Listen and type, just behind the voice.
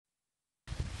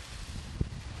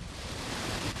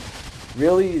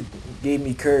really gave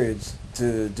me courage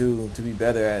to be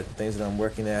better at things that I'm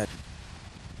working at.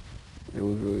 It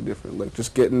was really different, like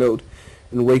just getting out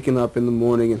and waking up in the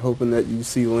morning and hoping that you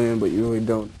see land, but you really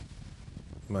don't.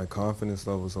 My confidence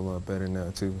level is a lot better now,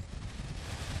 too.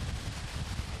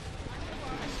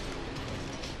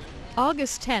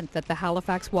 August 10th at the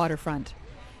Halifax waterfront.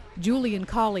 Julian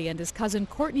Colley and his cousin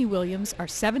Courtney Williams are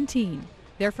 17.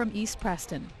 They're from East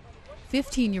Preston.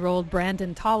 15-year-old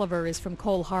Brandon Tolliver is from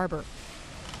Cole Harbour.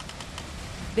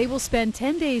 They will spend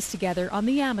 10 days together on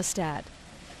the Amistad.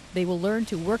 They will learn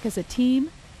to work as a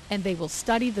team, and they will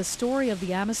study the story of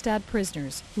the Amistad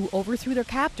prisoners who overthrew their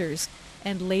captors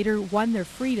and later won their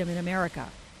freedom in America.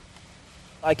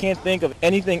 I can't think of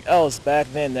anything else back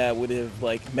then that would have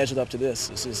measured up to this.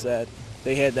 It's just that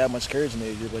they had that much courage and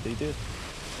they did what they did.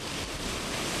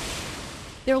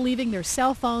 They're leaving their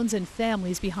cell phones and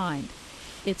families behind.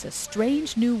 It's a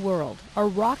strange new world, a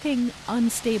rocking,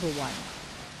 unstable one.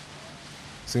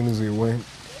 As soon as we went,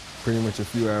 pretty much a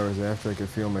few hours after, I could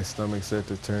feel my stomach start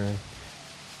to turn.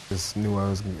 Just knew I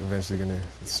was eventually going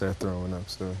to start throwing up,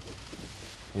 so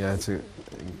yeah,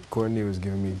 Courtney was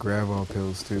giving me Gravol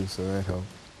pills too, so that helped.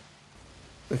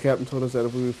 The captain told us that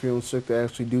if we were feeling sick to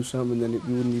actually do something, then you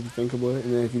wouldn't even think about it,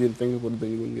 and then if you didn't think about it,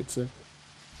 then you wouldn't get sick.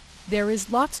 There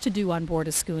is lots to do on board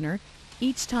a schooner.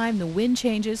 Each time the wind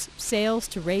changes, sails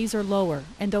to raise or lower,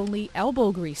 and only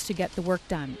elbow grease to get the work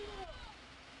done.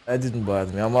 That didn't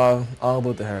bother me. I'm all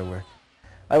about the hard work.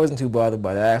 I wasn't too bothered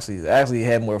by it. I actually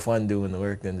had more fun doing the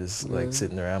work than just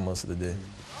sitting around most of the day.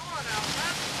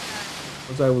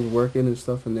 As I was working and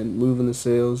stuff, and then moving the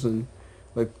sails and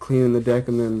cleaning the deck,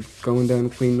 and then going down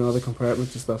and cleaning all the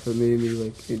compartments and stuff, it made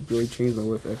me it really changed my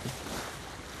work ethic.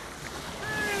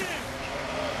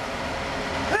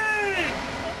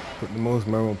 But the most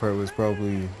memorable part was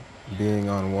probably being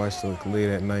on watch late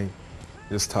at night,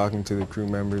 just talking to the crew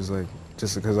members,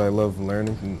 just because I love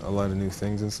learning a lot of new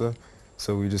things and stuff.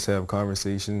 So we just have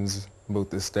conversations about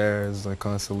the stars,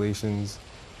 constellations,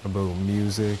 about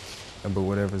music, about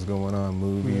whatever's going on,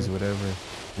 movies, whatever.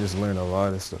 Just learn a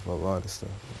lot of stuff.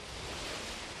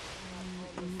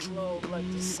 Flow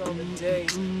like the summer day,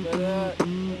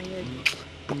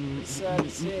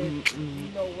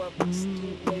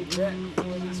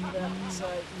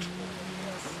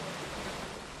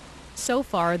 So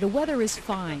far, the weather is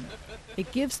fine.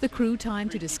 It gives the crew time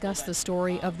to discuss the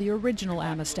story of the original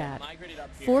Amistad.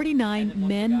 49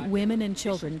 men, women, and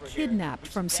children kidnapped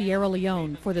from Sierra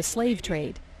Leone for the slave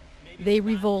trade. They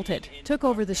revolted, took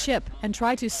over the ship, and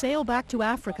tried to sail back to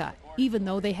Africa, even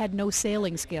though they had no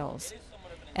sailing skills.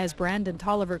 As Brandon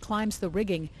Tolliver climbs the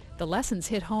rigging, the lessons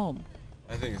hit home.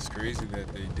 I think it's crazy that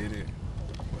they did it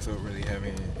without really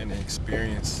having any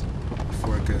experience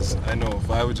before, because I know if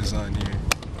I was just on here,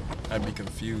 I'd be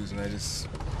confused, and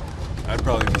I'd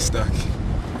probably be stuck,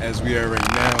 as we are right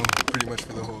now, pretty much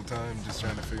for the whole time, just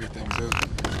trying to figure things out.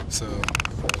 So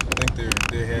I think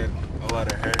they had a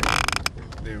lot of heart.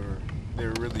 They were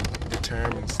really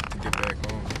determined to get back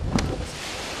home.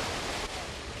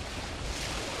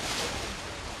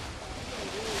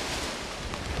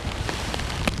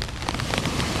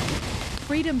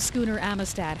 Freedom Schooner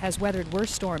Amistad has weathered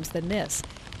worse storms than this,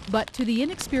 but to the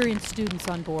inexperienced students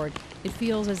on board, it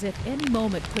feels as if any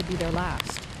moment could be their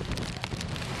last.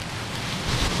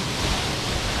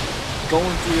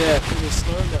 Going through that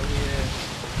storm that we had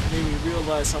made me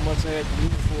realize how much I had to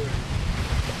move for it,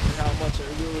 and how much I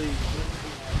really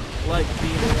like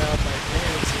being around my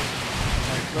parents and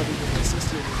my brother and my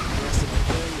sister and the rest of my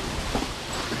family.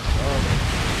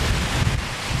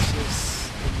 It's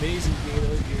just amazing being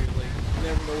out here. You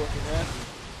never know what can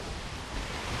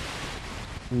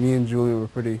happen. Me and Julian were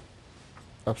pretty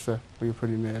upset. We were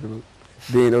pretty mad about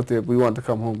being out there. We wanted to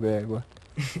come home bad, but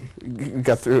we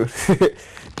got through it.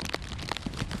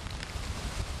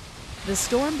 The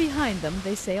storm behind them,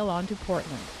 they sail on to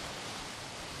Portland.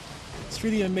 It's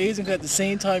really amazing because at the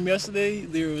same time yesterday,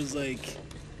 there was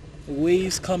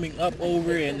waves coming up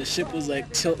over and the ship was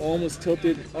almost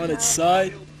tilted on its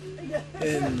side.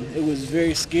 And it was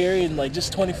very scary, and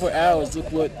just 24 hours, look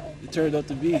what it turned out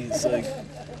to be. It's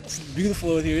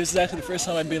beautiful out here. This is actually the first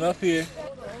time I've been up here.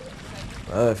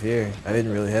 Up here, I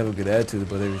didn't really have a good attitude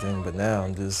about everything, but now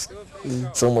I'm just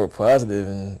so more positive,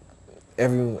 and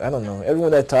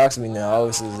everyone that talks to me now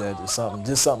always says that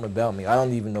there's something about me. I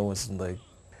don't even know what's I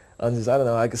don't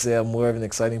know, I could say I'm more of an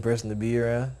exciting person to be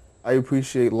around. I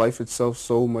appreciate life itself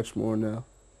so much more now.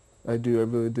 I do, I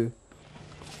really do.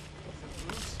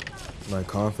 My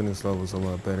confidence level is a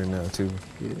lot better now too.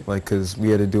 Yeah. Cause we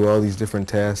had to do all these different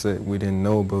tasks that we didn't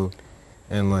know about,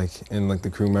 and the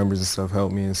crew members and stuff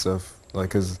helped me and stuff.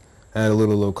 Cause add a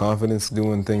little low confidence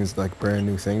doing things like brand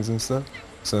new things and stuff.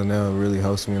 So now it really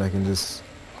helps me, and I can just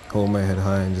hold my head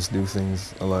high and just do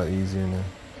things a lot easier now.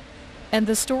 And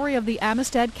the story of the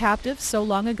Amistad captives so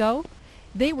long ago?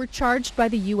 They were charged by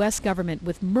the U.S. government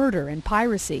with murder and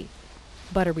piracy.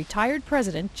 But a retired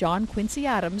president, John Quincy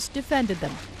Adams, defended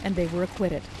them, and they were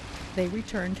acquitted. They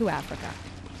returned to Africa.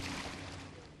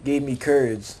 Gave me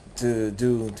courage to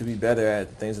be better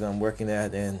at things that I'm working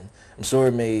at, and I'm sure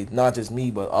it made not just me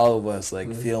but all of us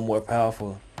feel more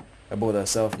powerful about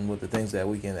ourselves and with the things that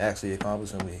we can actually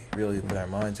accomplish when we really put our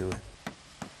mind to it.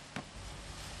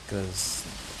 Because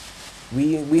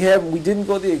we didn't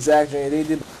go the exact journey they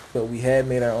did, but we had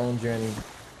made our own journey.